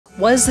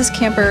Was this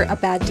camper a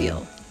bad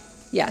deal?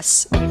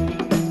 Yes.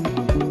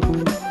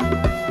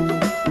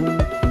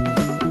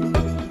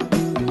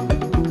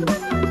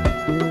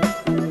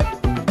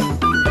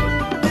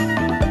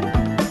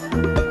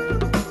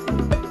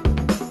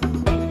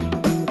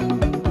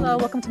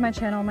 Welcome to my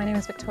channel. My name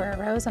is Victoria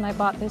Rose and I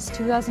bought this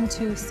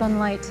 2002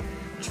 Sunlight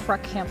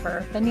truck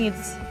camper that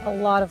needs a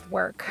lot of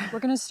work. We're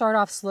gonna start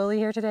off slowly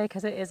here today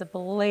because it is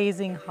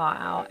blazing hot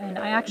out and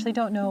I actually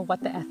don't know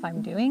what the F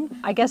I'm doing.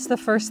 I guess the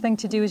first thing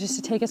to do is just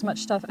to take as much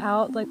stuff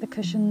out, like the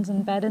cushions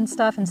and bed and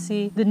stuff, and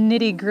see the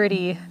nitty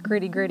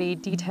gritty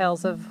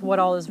details of what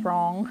all is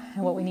wrong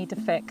and what we need to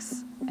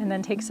fix. And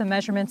then take some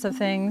measurements of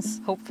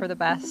things, hope for the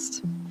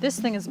best. This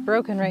thing is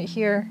broken right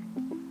here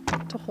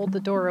to hold the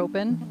door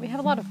open. We have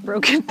a lot of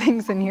broken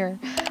things in here.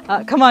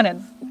 Come on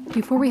in.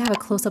 Before we have a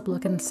close-up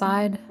look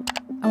inside,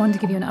 I wanted to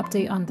give you an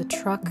update on the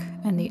truck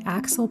and the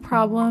axle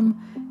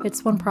problem.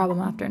 It's one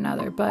problem after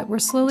another, but we're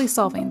slowly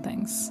solving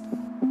things.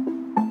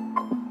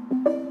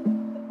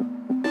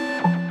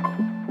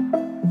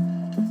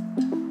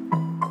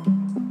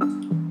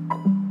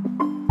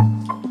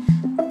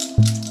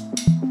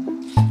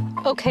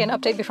 Okay, an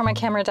update before my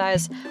camera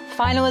dies.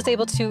 Finally was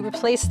able to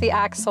replace the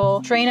axle,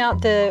 drain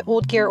out the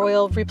old gear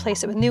oil,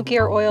 replace it with new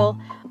gear oil,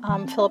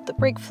 fill up the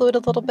brake fluid a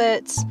little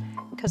bit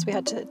because we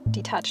had to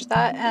detach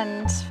that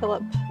and fill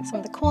up some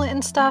of the coolant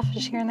and stuff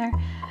just here and there.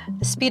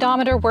 The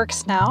speedometer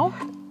works now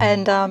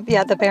and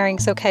yeah, the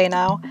bearing's okay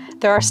now.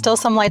 There are still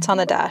some lights on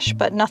the dash,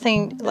 but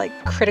nothing like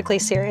critically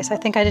serious. I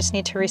think I just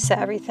need to reset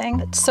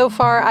everything. So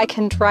far I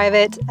can drive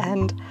it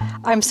and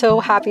I'm so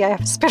happy I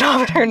have a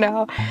speedometer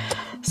now.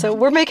 So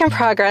we're making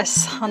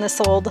progress on this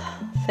old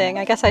thing.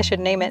 I guess I should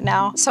name it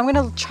now. So I'm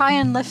gonna try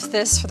and lift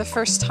this for the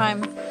first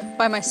time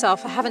by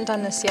myself. I haven't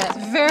done this yet.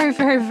 It's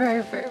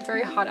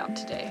very hot out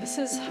today. This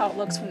is how it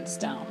looks when it's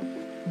down.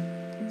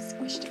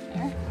 Squished in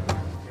there.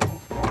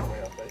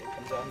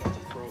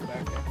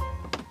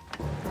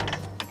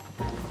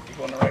 You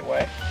going the right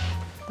way?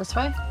 This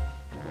way?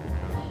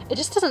 It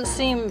just doesn't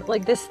seem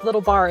like this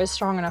little bar is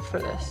strong enough for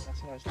this.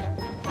 That's what I was doing.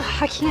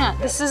 I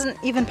can't. This isn't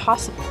even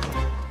possible.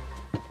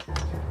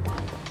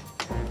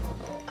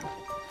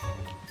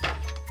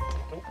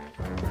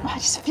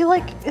 I just feel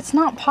like it's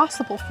not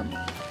possible for me.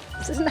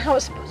 This isn't how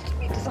it's supposed to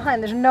be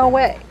designed. There's no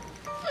way.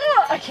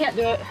 I can't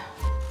do it.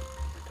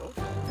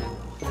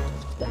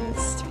 That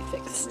needs to be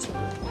fixed.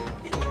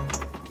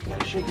 You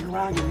gotta shake it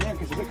around in there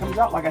because if it comes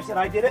out, like I said,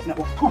 I did it and it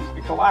will poof,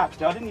 it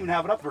collapsed. I didn't even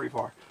have it up very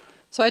far.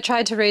 So I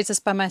tried to raise this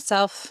by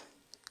myself.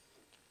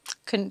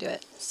 Couldn't do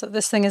it. So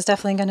this thing is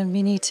definitely going to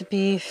need to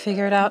be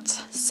figured out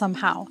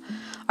somehow. All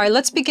right,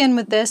 let's begin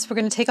with this. We're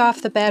going to take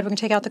off the bed. We're going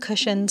to take out the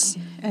cushions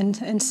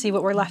and see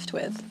what we're left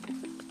with.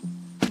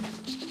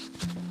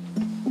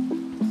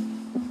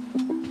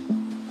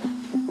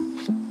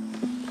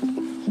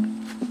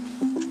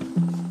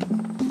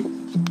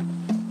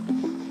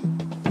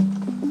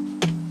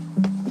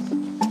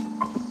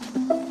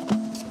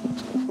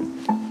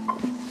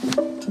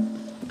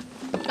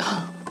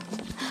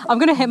 I'm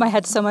gonna hit my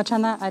head so much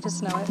on that, I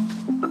just know it.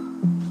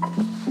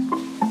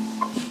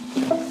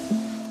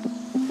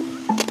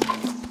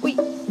 Wait.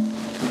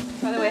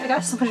 By the way, I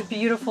got so much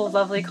beautiful,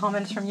 lovely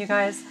comments from you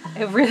guys.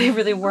 It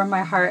really warmed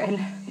my heart and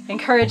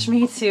encouraged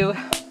me to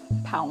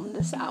pound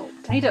this out.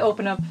 I need to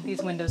open up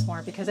these windows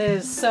more because it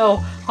is so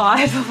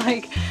hot. I'm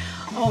like,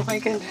 oh my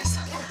goodness.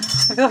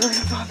 I feel like I'm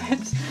gonna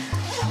vomit.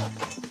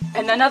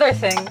 And another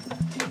thing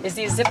is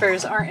these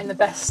zippers aren't in the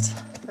best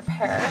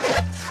repair.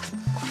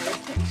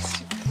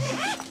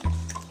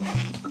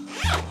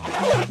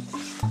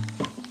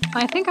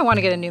 I think I want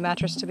to get a new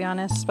mattress, to be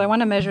honest, but I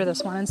want to measure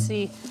this one and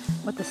see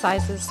what the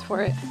size is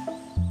for it.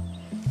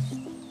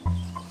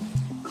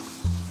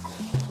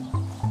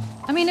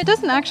 I mean, it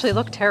doesn't actually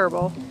look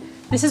terrible.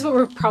 This is what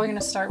we're probably going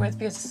to start with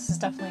because this is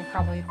definitely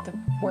probably the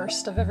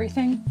worst of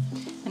everything.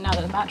 And now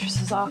that the mattress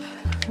is off,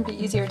 it'll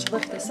be easier to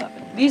lift this up.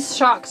 These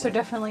shocks are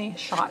definitely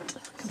shot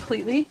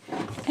completely.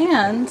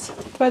 And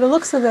by the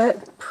looks of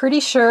it, pretty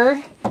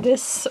sure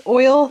these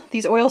oil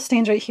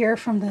stains right here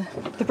from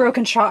the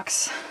broken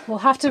shocks. We'll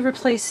have to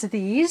replace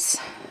these.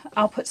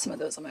 I'll put some of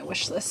those on my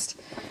wish list.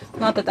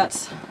 Not that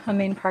that's a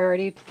main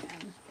priority.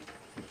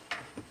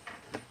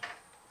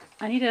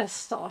 I need a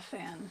stall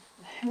fan.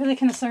 It really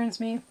concerns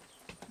me,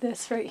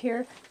 this right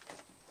here,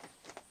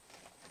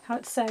 how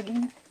it's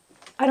sagging.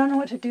 I don't know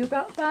what to do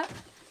about that.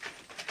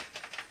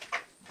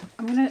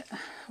 I'm gonna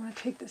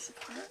take this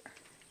apart.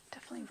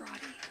 Definitely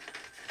rotty.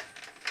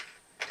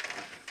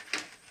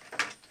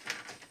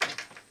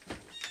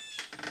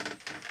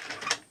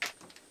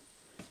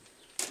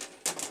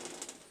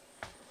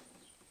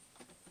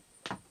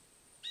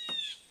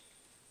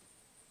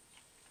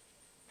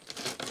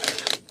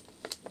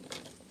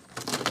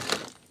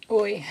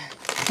 Oy.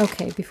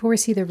 Okay, before we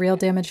see the real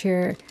damage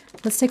here,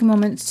 let's take a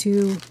moment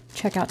to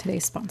check out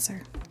today's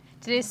sponsor.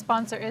 Today's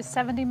sponsor is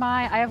 70mi.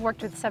 I have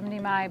worked with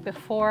 70mi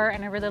before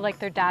and I really like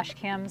their dash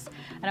cams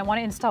and I want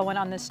to install one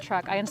on this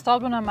truck. I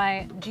installed one on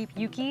my Jeep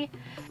Yuki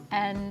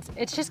and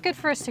it's just good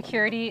for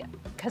security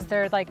because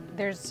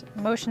there's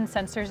motion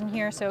sensors in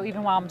here, so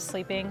even while I'm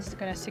sleeping, it's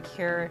gonna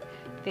secure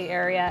the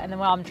area, and then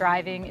while I'm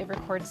driving, it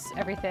records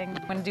everything.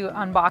 I'm gonna do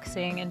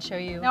unboxing and show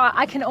you. Now,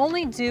 I can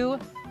only do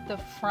the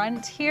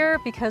front here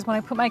because when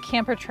I put my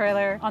camper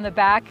trailer on the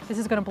back, this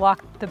is gonna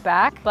block the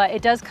back, but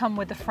it does come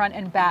with the front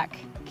and back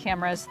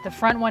cameras. The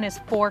front one is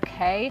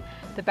 4K,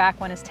 the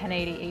back one is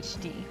 1080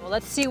 HD. Well,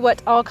 let's see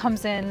what all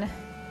comes in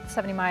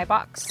 70 my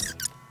box.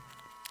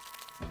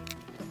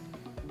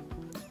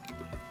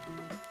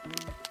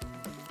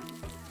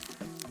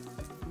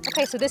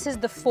 Okay, so this is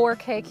the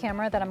 4K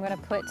camera that I'm gonna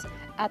put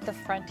at the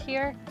front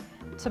here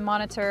to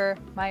monitor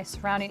my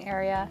surrounding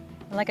area.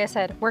 And like I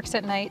said, works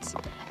at night.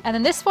 And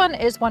then this one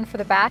is one for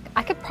the back.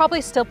 I could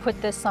probably still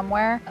put this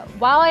somewhere.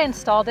 While I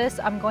install this,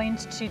 I'm going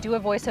to do a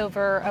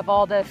voiceover of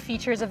all the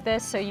features of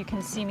this so you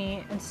can see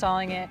me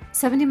installing it.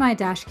 70 my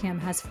dashcam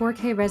has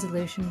 4K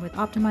resolution with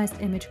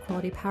optimized image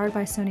quality powered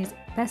by Sony's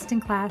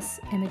best-in-class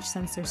image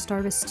sensor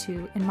Starvis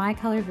 2 in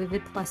MyColor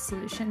Vivid Plus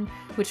solution,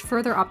 which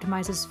further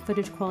optimizes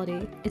footage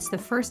quality. It's the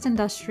first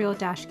industrial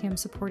dashcam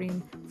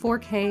supporting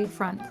 4K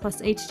front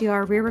plus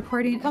HDR rear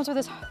recording. It comes with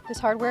this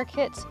hardware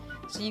kit,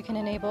 so you can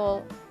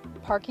enable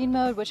parking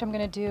mode, which I'm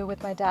gonna do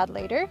with my dad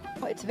later.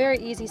 It's a very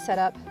easy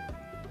setup,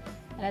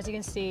 and as you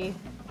can see,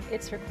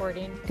 it's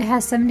recording. It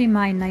has 70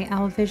 my night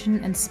owl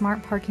vision and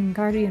smart parking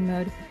guardian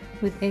mode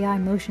with AI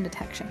motion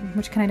detection,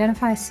 which can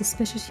identify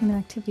suspicious human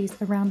activities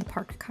around the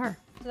parked car.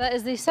 So that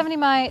is the 70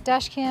 my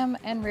dash cam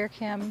and rear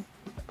cam.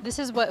 This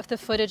is what the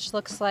footage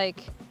looks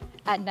like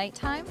at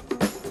nighttime.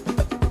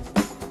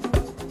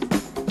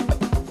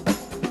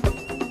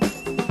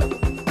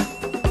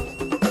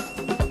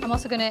 I'm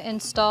also going to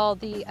install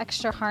the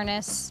extra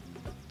harness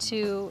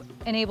to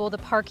enable the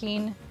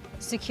parking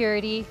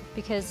security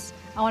because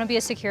I want to be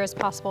as secure as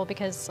possible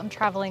because I'm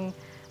traveling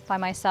by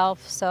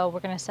myself, so we're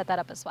going to set that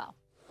up as well.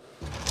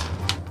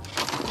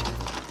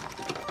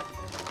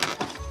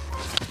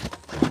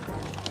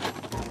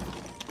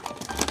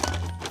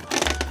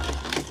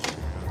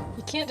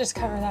 You can't just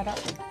cover that up.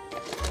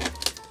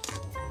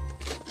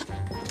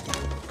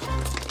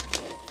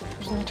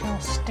 There's literal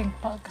stink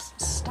bugs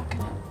stuck in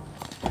it.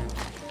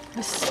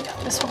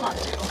 This will not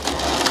do.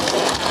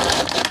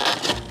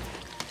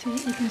 See,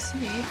 you can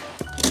see.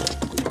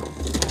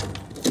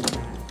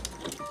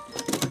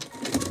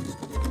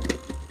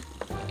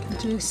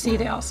 You see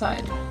the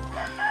outside.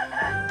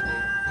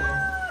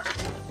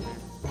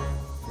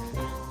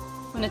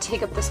 I'm gonna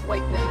take up this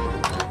white bit.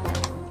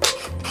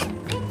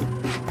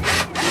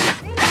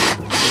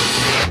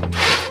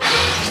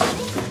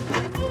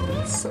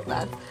 It's so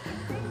bad.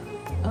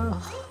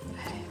 Oh,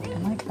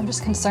 and I'm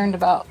just concerned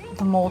about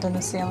the mold in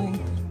the ceiling.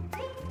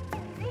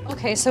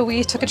 Okay, so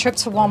we took a trip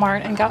to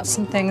Walmart and got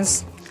some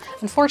things.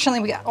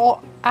 Unfortunately, I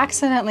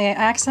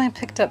accidentally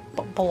picked up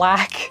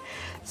black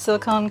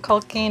silicone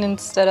caulking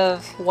instead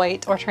of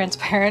white or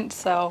transparent,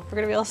 so we're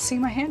gonna be able to see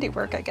my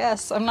handiwork, I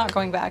guess. I'm not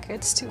going back,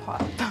 it's too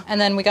hot. And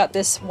then we got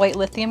this white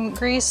lithium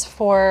grease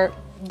for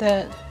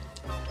the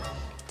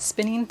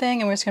spinning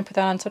thing, and we're just gonna put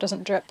that on so it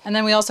doesn't drip. And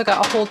then we also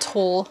got a whole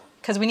tool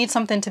because we need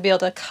something to be able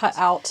to cut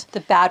out the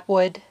bad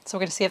wood. So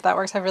we're gonna see if that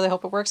works. I really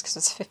hope it works because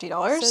it's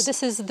 $50. So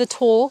this is the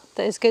tool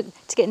that is good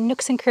to get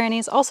nooks and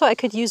crannies. Also, I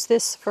could use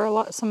this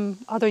for some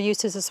other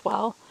uses as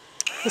well.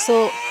 This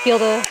will be able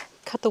to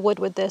cut the wood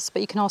with this,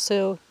 but you can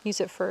also use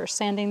it for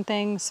sanding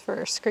things,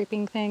 for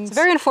scraping things. It's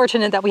very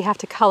unfortunate that we have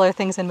to color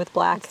things in with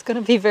black. It's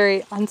gonna be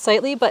very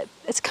unsightly, but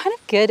it's kind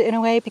of good in a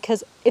way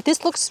because if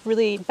this looks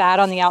really bad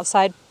on the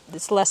outside,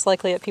 it's less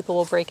likely that people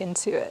will break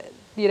into it.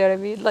 You know what I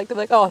mean? Like, they're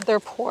like, oh, they're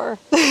poor.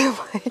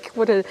 Like,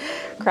 what a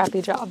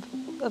crappy job.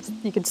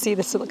 You can see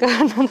the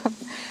silicone. So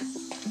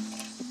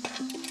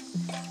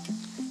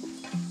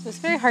it's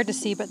very hard to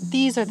see, but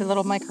these are the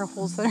little micro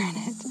holes that are in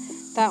it.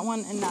 That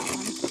one and that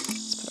one.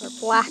 Let's put our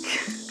black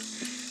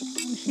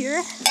in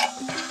here.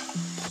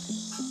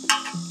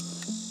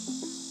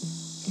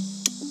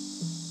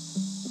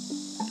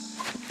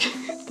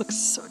 It looks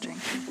so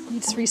janky.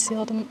 Needs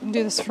resealed and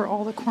do this for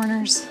all the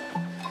corners.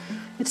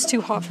 It's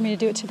too hot for me to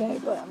do it today,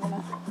 but I'm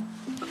gonna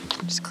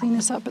just clean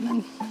this up and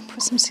then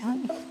put some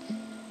sealant.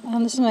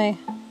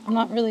 I'm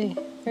not really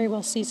very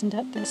well seasoned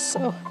at this,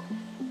 so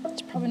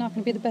it's probably not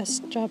gonna be the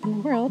best job in the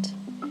world,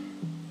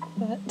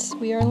 but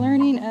we are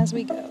learning as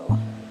we go.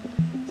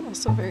 It's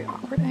also a very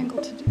awkward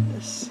angle to do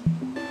this.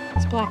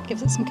 This black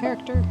gives it some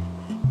character.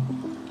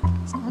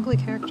 It's an ugly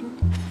character.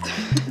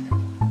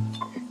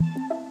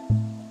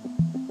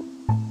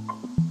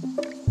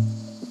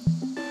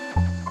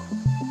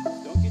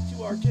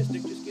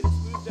 Artistic, just get it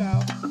smoothed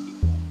out.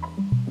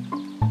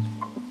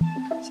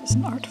 This is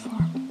an art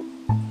form.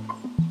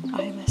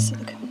 I am a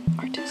silicone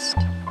artist.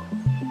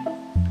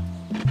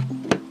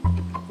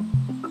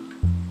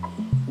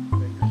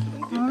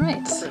 All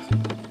right.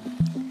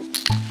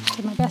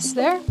 Did my best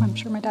there. I'm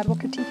sure my dad will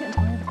critique it and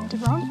tell me everything I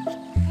did wrong.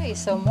 Okay,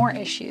 so more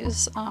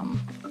issues.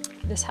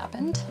 This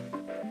happened.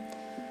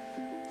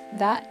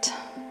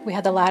 We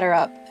had the ladder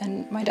up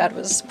and my dad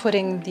was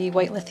putting the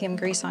white lithium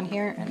grease on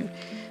here and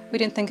we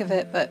didn't think of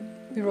it, but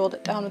we rolled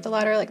it down with the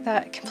ladder like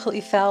that. It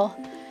completely fell.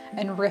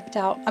 and ripped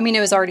out. I mean,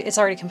 it's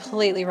already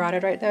completely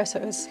rotted right there, so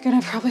it was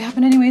gonna probably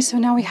happen anyway. So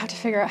now we have to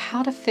figure out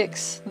how to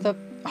fix the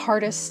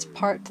hardest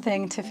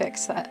thing to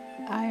fix that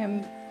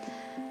I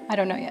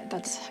don't know yet.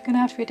 That's gonna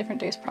have to be a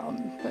different day's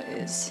problem, but it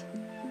is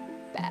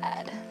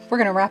bad. We're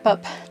gonna wrap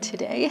up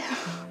today.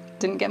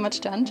 Didn't get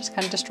much done, just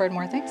kind of destroyed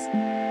more things.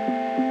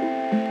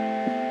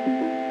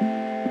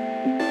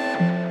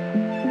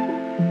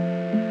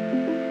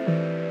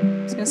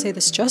 I was gonna say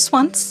this just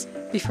once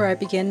before I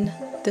begin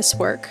this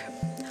work.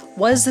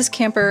 Was this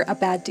camper a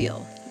bad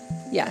deal?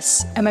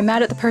 Yes. Am I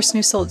mad at the person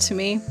who sold it to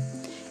me?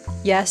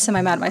 Yes. Am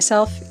I mad at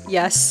myself?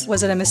 Yes.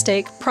 Was it a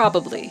mistake?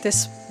 Probably.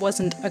 This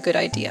wasn't a good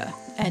idea,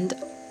 and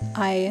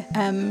I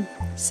am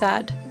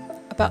sad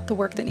about the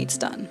work that needs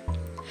done.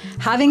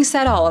 Having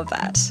said all of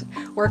that,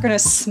 we're gonna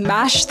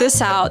smash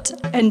this out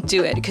and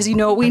do it, because you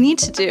know what we need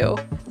to do.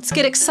 Let's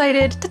get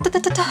excited. Da, da, da,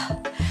 da, da.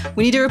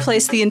 We need to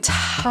replace the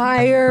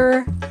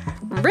entire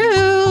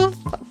roof.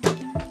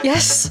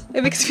 Yes,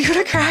 it makes me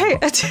want to cry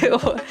too.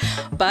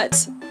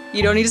 But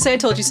you don't need to say I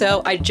told you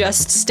so. I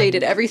just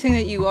stated everything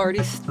that you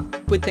already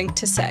would think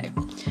to say.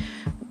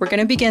 We're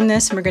gonna begin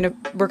this, and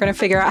we're gonna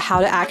figure out how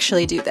to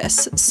actually do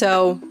this.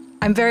 So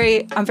I'm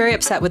very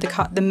upset with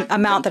the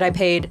amount that I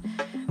paid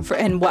for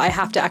and what I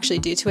have to actually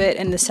do to it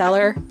in the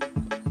cellar.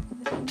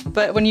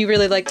 But when you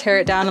really like tear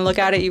it down and look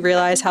at it, you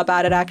realize how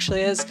bad it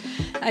actually is.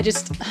 I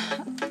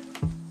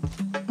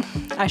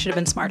should have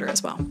been smarter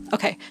as well.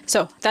 Okay,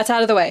 so that's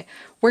out of the way.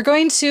 I'm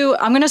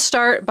gonna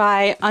start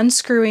by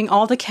unscrewing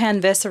all the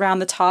canvas around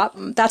the top.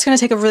 That's gonna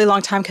take a really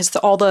long time because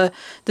all the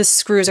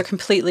screws are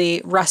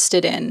completely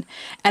rusted in.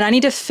 And I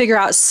need to figure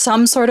out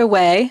some sort of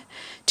way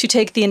to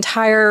take the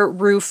entire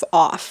roof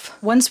off.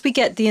 Once we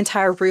get the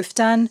entire roof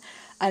done,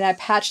 and I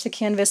patch the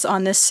canvas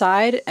on this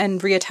side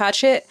and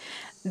reattach it,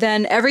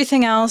 then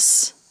everything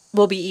else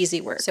will be easy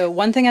work. So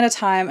one thing at a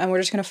time, and we're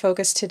just gonna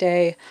focus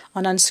today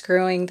on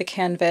unscrewing the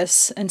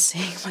canvas and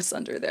seeing what's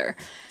under there.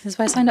 This is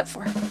what I signed up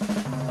for.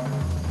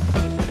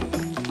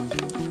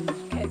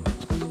 Okay,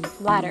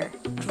 ladder,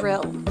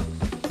 drill.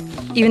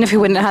 Even if we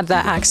wouldn't have had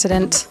that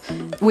accident,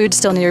 we would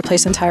still need to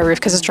replace the entire roof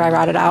because it's dry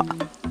rotted out.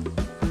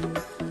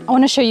 I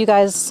want to show you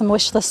guys some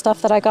wish list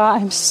stuff that I got.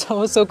 I'm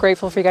so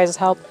grateful for you guys'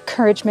 help,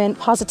 encouragement,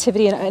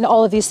 positivity, and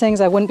all of these things.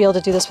 I wouldn't be able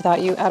to do this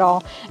without you at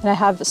all. And I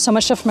have so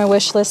much stuff on my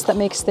wish list that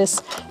makes this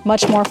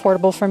much more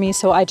affordable for me.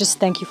 So I just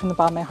thank you from the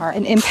bottom of my heart.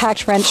 An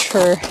impact wrench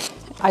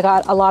I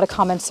got a lot of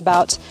comments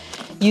about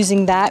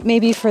using that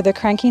maybe for the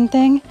cranking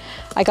thing.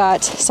 I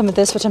got some of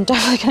this, which I'm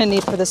definitely gonna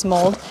need for this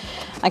mold.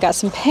 I got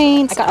some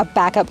paint. I got a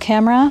backup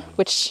camera,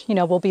 which, you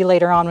know, will be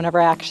later on whenever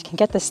I actually can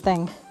get this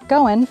thing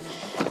going.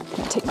 I'm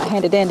gonna take my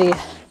handy dandy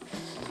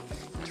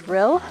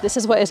drill. This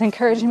is what is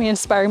encouraging me,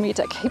 inspiring me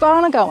to keep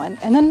on going.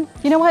 And then,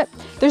 you know what?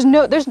 There's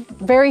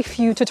very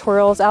few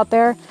tutorials out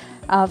there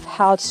of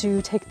how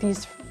to take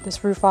this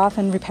roof off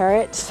and repair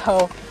it.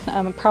 So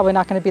I'm probably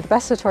not going to be the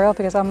best tutorial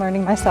because I'm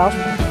learning myself.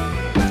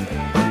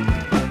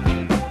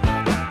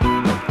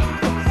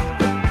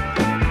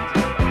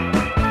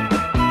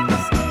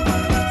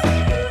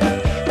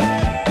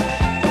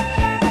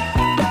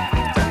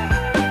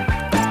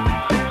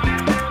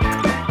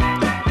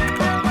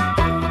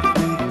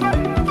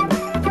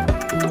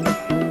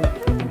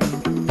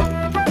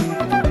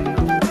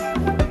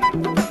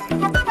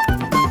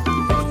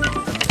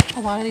 A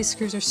lot of these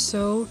screws are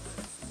so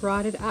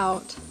rotted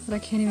out that I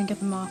can't even get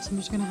them off, so I'm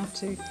just gonna have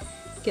to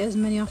get as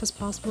many off as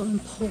possible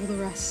and pull the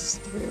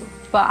rest through.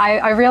 But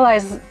I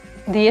realize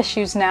the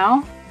issues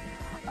now.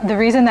 The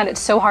reason that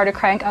it's so hard to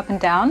crank up and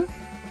down,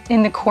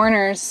 in the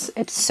corners,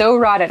 it's so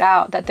rotted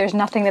out that there's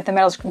nothing that the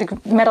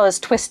metal is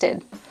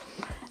twisted.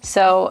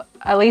 So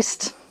at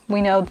least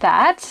we know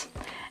that.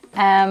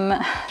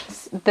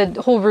 The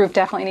whole roof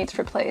definitely needs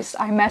replaced.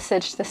 I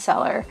messaged the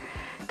seller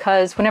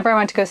because whenever I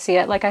went to go see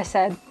it, like I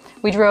said,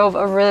 we drove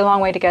a really long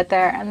way to get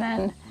there, and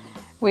then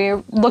we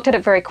looked at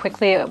it very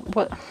quickly.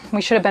 We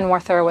should have been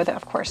more thorough with it,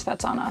 of course,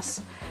 that's on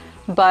us.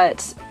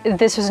 But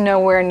this was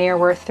nowhere near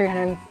worth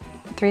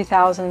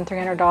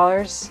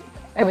 $3,300.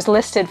 It was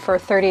listed for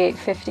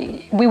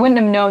 $3,850. We wouldn't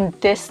have known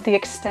the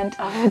extent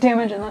of the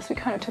damage unless we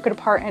kind of took it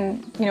apart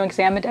and, you know,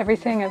 examined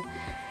everything.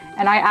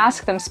 And I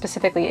asked them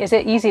specifically, is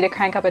it easy to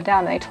crank up and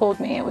down? And they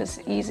told me it was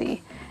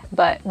easy.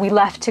 But we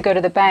left to go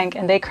to the bank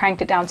and they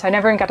cranked it down, so I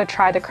never even got to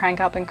try the crank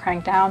up and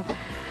crank down.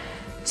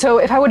 So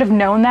if I would have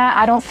known that,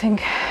 I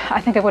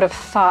think I would have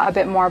thought a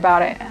bit more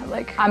about it.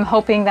 Like, I'm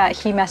hoping that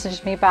he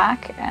messaged me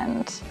back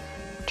and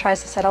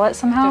tries to settle it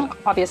somehow.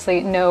 There's obviously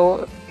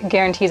no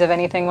guarantees of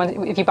anything.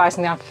 If you buy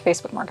something off of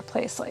Facebook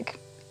Marketplace, like,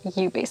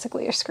 you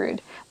basically are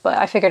screwed. But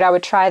I figured I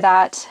would try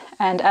that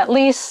and at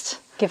least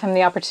give him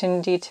the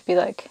opportunity to be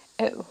like,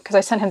 ew, because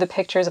I sent him the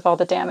pictures of all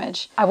the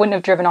damage. I wouldn't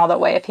have driven all that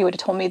way if he would have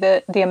told me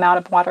the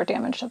amount of water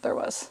damage that there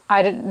was.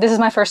 This is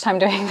my first time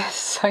doing this,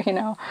 so, you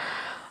know,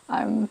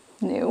 I'm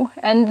new.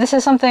 And this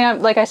is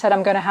something, like I said,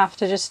 I'm gonna have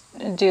to just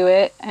do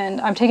it.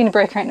 And I'm taking a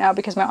break right now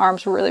because my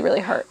arms really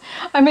hurt.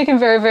 I'm making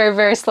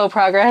very slow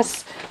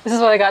progress. This is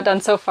what I got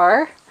done so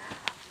far.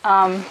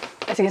 As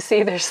you can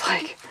see, there's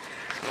like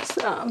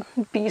some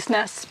bees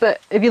nests,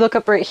 but if you look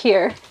up right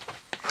here,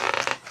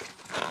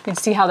 You can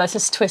see how this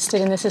is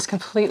twisted and this is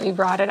completely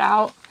rotted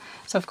out.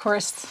 So of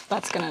course,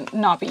 that's gonna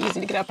not be easy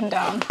to get up and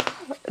down.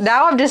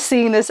 Now I'm just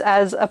seeing this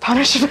as a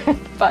punishment,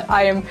 but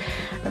I'm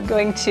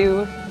going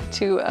to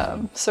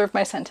serve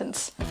my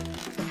sentence.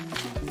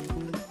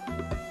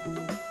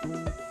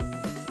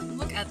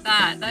 Look at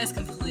that, that is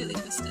completely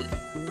twisted.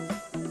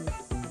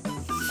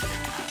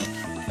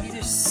 These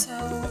are so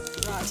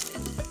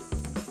rotted.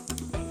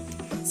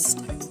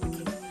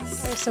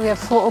 Okay, so we have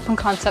full open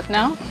concept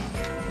now.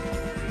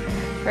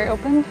 Very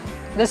open.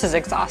 This is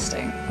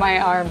exhausting.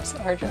 My arms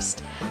are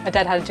just, my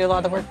dad had to do a lot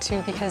of the work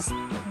too because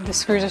the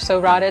screws are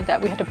so rotted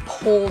that we had to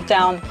pull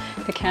down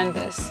the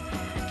canvas.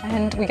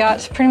 And we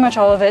got pretty much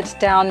all of it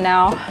down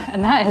now.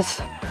 And that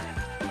is,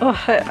 oh,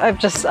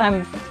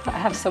 I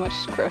have so much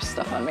gross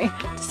stuff on me.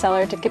 The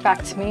seller did get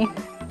back to me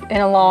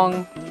in a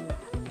long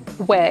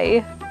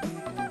way.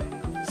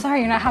 Sorry,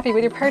 you're not happy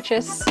with your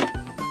purchase.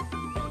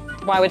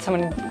 Why would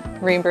someone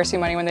reimburse you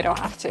money when they don't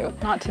have to?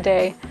 Not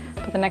today,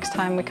 but the next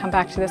time we come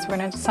back to this, we're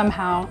gonna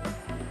somehow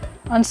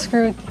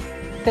unscrew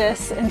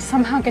this and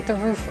somehow get the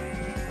roof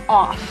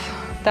off.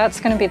 That's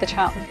gonna be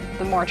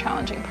the more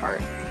challenging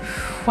part.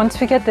 Once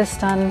we get this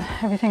done,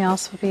 everything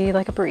else will be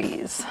like a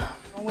breeze.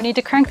 We need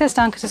to crank this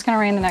down because it's gonna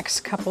rain the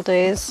next couple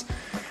days.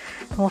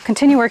 We'll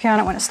continue working on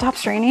it when it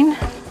stops raining.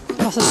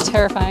 This is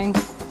terrifying.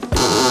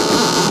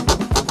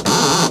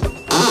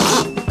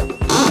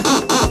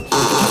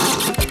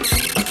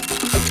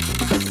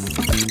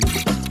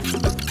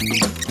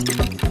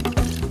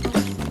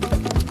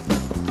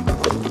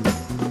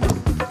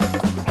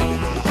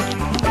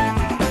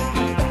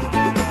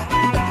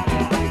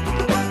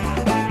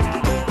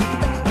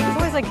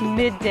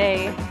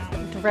 Midday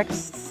direct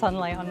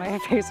sunlight on my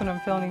face when I'm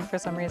filming for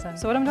some reason.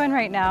 So what I'm doing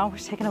right now, we're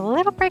taking a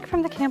little break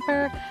from the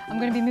camper. I'm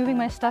going to be moving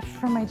my stuff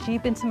from my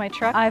Jeep into my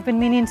truck. I've been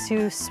meaning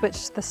to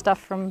switch the stuff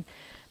from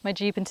my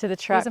Jeep into the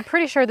truck. I'm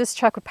pretty sure this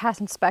truck would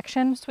pass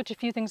inspection. Switch a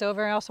few things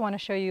over. I also want to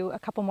show you a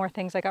couple more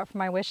things I got from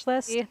my wish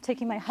list.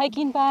 Taking my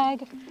hiking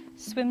bag,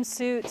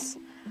 swimsuits.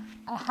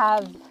 I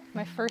have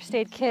my first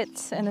aid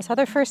kit and this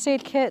other first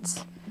aid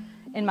kit.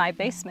 In my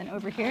basement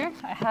over here,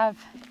 I have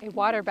a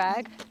water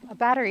bag, a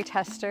battery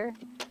tester,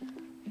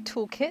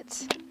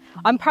 toolkit.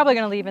 I'm probably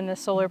gonna leave in the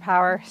solar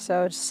power,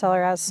 so just sell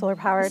her as solar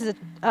power. This is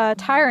a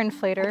tire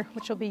inflator,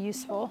 which will be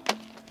useful.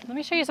 Let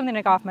me show you something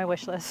I got off my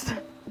wish list.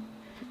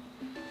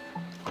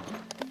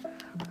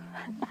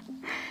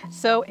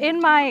 So in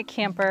my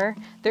camper,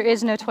 there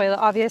is no toilet,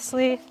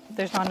 obviously.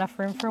 There's not enough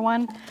room for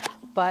one,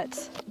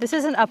 but this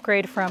is an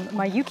upgrade from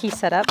my Yuki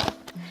setup,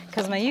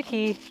 because my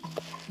Yuki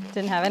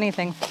didn't have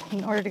anything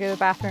in order to go to the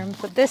bathroom,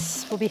 but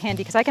this will be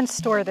handy because I can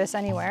store this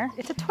anywhere.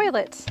 It's a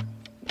toilet.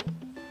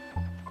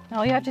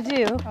 All you have to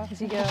do is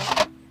you go,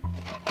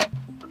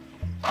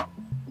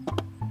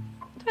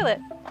 toilet.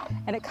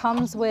 And it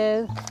comes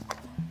with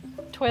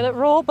toilet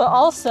roll, but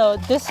also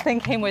this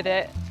thing came with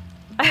it.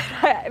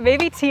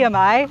 Maybe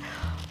TMI,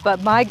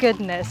 but my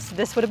goodness,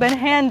 this would have been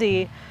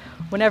handy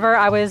whenever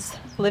I was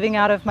living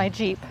out of my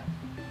Jeep.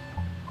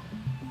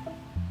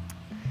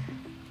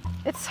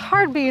 It's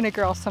hard being a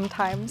girl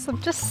sometimes,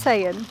 I'm just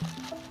saying.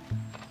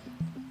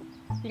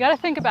 You gotta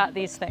think about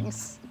these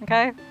things,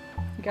 okay?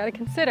 You gotta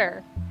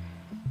consider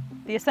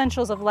the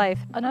essentials of life.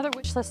 Another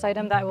wish list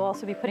item that I will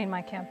also be putting in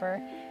my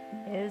camper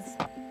is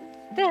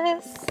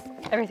this.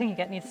 Everything you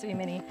get needs to be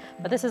mini,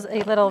 but this is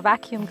a little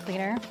vacuum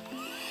cleaner.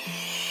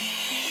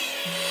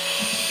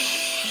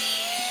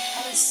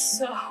 I was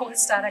so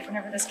ecstatic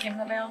whenever this came in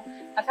the mail.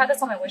 I've had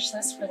this on my wish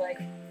list for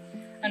like,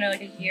 I don't know,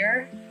 like a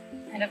year.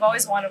 And I've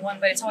always wanted one,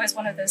 but it's always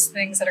one of those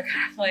things that are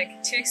kind of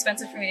like too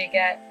expensive for me to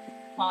get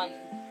on,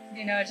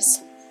 you know,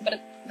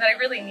 but that I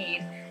really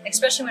need,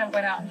 especially when I'm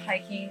going out and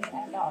hiking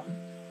and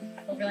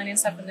overlanding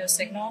stuff with no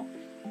signal.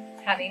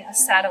 Having a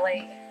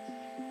satellite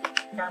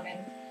Garmin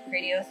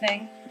radio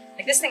thing.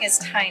 Like this thing is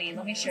tiny,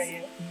 let me show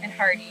you, and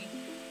hardy.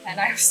 And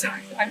I'm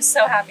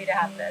so happy to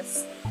have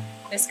this.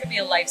 This could be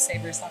a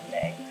lifesaver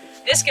someday.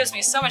 This gives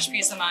me so much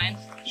peace of mind.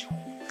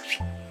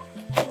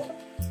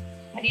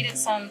 I needed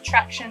some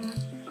traction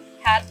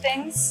pad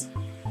things,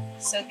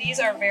 so these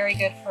are very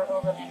good for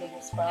overlanding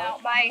as well. Now,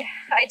 my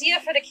idea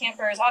for the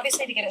camper is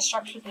obviously to get it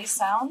structurally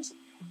sound,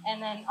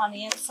 and then on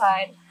the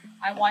inside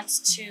I want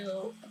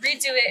to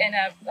redo it in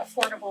an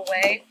affordable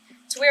way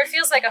to where it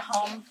feels like a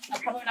home. I'm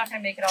probably not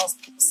going to make it all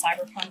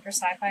cyberpunk or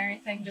sci-fi or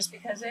anything, just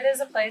because it is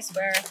a place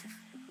where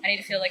I need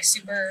to feel like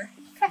super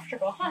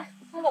comfortable. Huh,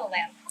 a little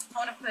lamp. I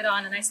want to put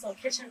on a nice little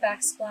kitchen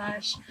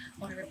backsplash. I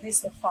want to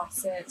replace the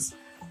faucets.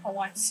 I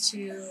want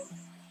to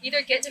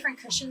either get different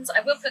cushions.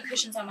 I will put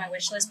cushions on my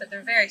wish list, but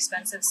they're very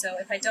expensive, so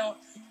if I don't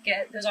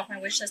get those off my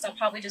wish list, I'll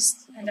probably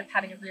just end up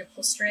having to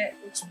reupholster it,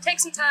 which will take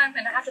some time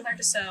and I have to learn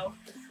to sew,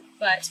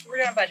 but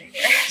we're on a budget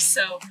here.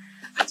 So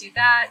I do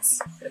that,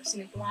 put up some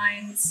new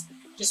blinds,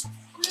 just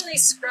really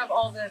scrub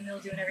all the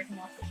mildew and everything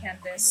off the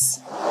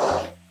canvas.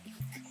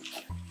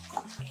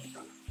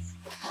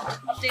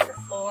 Update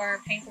the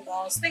floor, paint the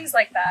walls, things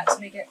like that to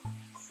make it,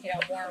 you know,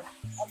 more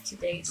up to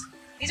date.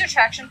 These are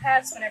traction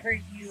pads whenever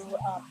you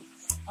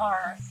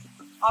are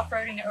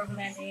off-roading or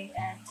overlanding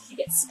and you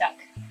get stuck.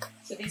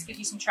 So these give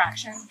you some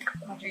traction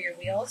under your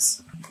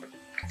wheels.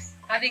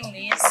 Having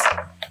these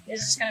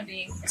is just gonna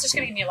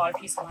give me a lot of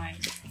peace of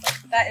mind.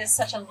 That is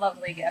such a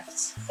lovely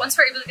gift. Once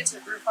we're able to get to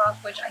the roof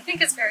off, which I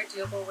think is very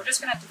doable, we're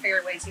just gonna have to figure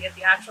a way to get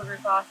the actual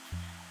roof off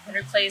and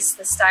replace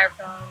the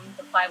styrofoam,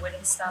 the plywood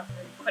and stuff, and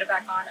then put it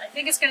back on. I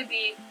think it's gonna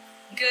be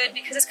good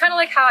because it's kind of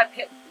like how I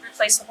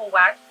replaced the whole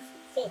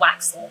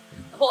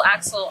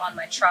axle on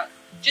my truck.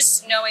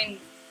 Just knowing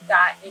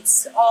that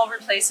it's all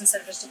replaced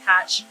instead of just a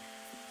patch,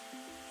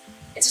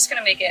 it's just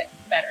gonna make it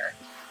better.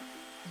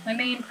 My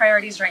main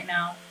priorities right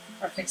now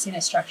are fixing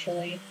it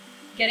structurally,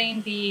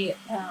 getting the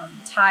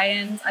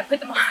tie-ins. I put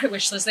them on my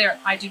wish list there.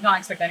 I do not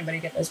expect anybody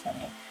to get those from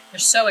me. They're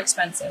so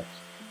expensive,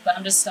 but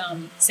I'm just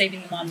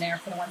saving them on there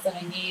for the ones that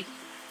I need.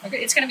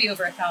 It's gonna be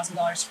over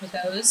 $1,000 for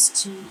those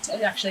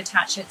to actually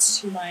attach it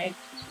to my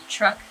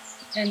truck.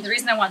 And the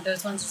reason I want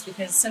those ones is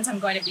because since I'm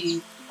going to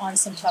be on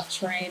some tough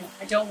terrain,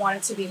 I don't want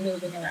it to be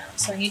moving around.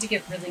 So I need to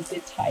get really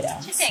good tie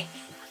downs. What do you think?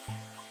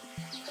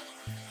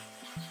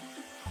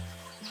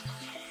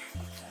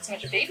 Not so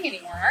much a baby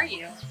anymore, are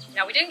you?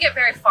 Now we didn't get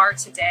very far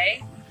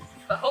today,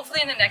 but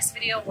hopefully in the next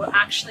video we'll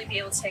actually be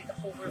able to take the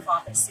whole roof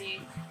off and see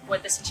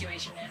what the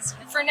situation is.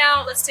 And for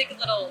now, let's take a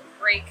little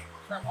break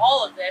from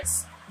all of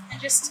this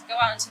and just go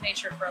out into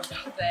nature for a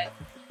little bit.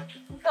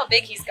 Look how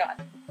big he's got.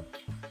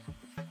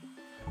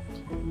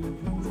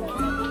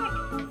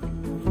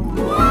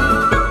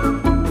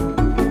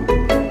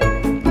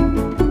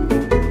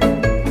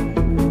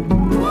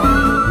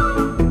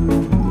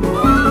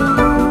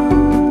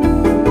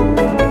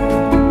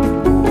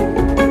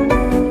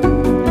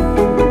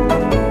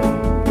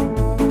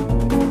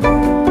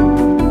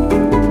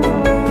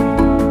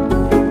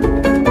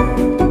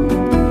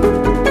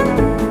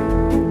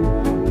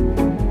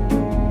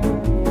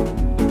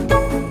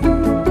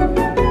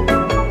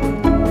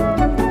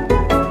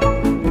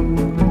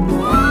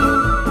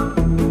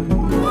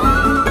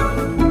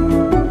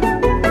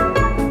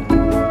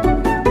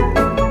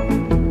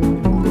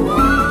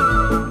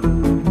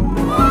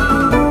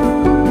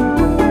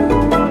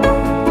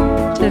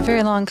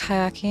 Very long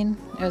kayaking.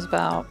 It was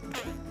about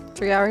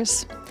 3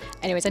 hours.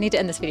 Anyways, I need to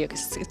end this video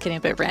because it's getting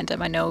a bit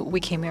random. I know we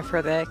came here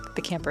for the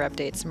camper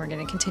updates and we're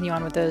going to continue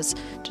on with those.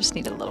 Just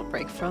need a little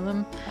break from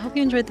them. I hope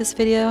you enjoyed this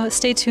video.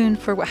 Stay tuned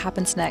for what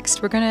happens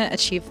next. We're going to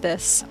achieve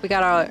this. We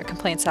got our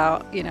complaints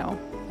out, you know,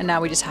 and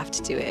now we just have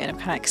to do it. And I'm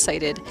kind of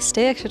excited.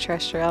 Stay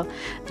extraterrestrial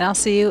and I'll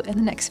see you in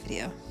the next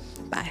video.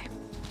 Bye.